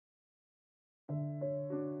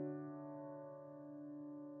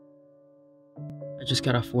I just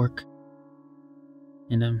got off work,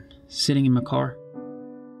 and I'm sitting in my car.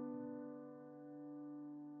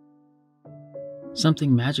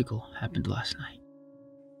 Something magical happened last night.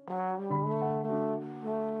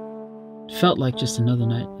 It felt like just another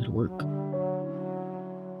night at work.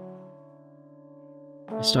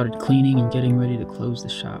 I started cleaning and getting ready to close the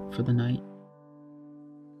shop for the night.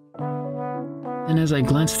 Then as I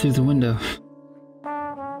glanced through the window,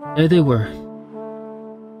 there they were.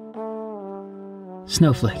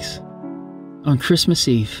 Snowflakes. On Christmas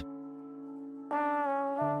Eve.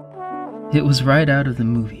 It was right out of the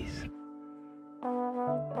movies.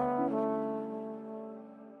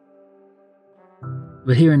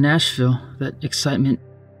 But here in Nashville, that excitement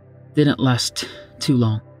didn't last too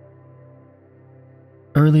long.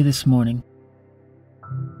 Early this morning,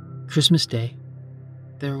 Christmas Day,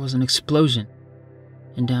 there was an explosion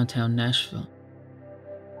in downtown Nashville.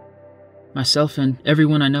 Myself and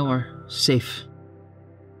everyone I know are safe.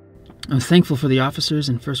 I'm thankful for the officers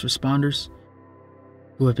and first responders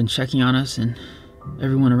who have been checking on us and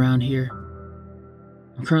everyone around here.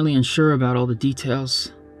 I'm currently unsure about all the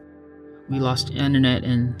details. We lost internet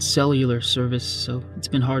and cellular service, so it's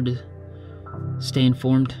been hard to stay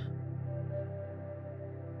informed.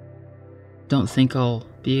 Don't think I'll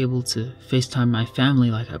be able to FaceTime my family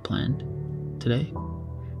like I planned today.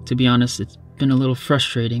 To be honest, it's been a little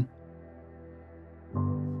frustrating.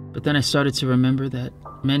 But then I started to remember that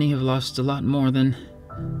many have lost a lot more than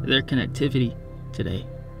their connectivity today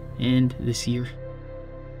and this year.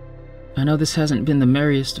 I know this hasn't been the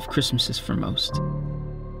merriest of Christmases for most.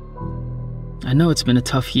 I know it's been a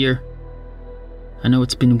tough year. I know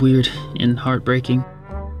it's been weird and heartbreaking.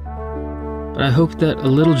 But I hope that a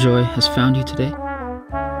little joy has found you today.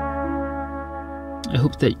 I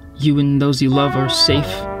hope that you and those you love are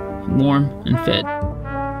safe, warm, and fed.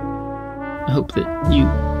 I hope that you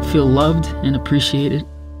feel loved and appreciated,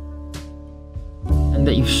 and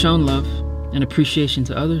that you've shown love and appreciation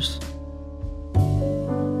to others.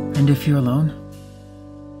 And if you're alone,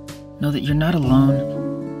 know that you're not alone.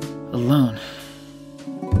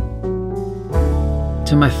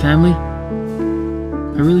 To my family,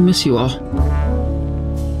 I really miss you all.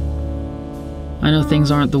 I know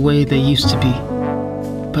things aren't the way they used to be,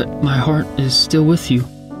 but my heart is still with you.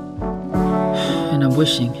 And I'm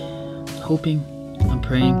wishing, hoping, I'm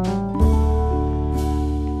praying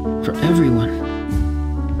for everyone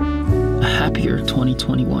a happier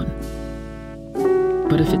 2021.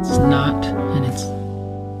 But if it's not, and it's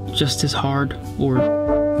just as hard or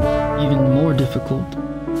even more difficult,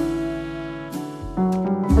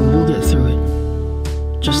 we'll get through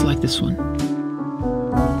it, just like this one,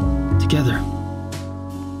 together.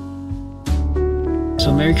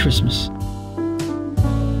 So Merry Christmas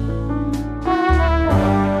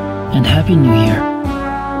and Happy New Year.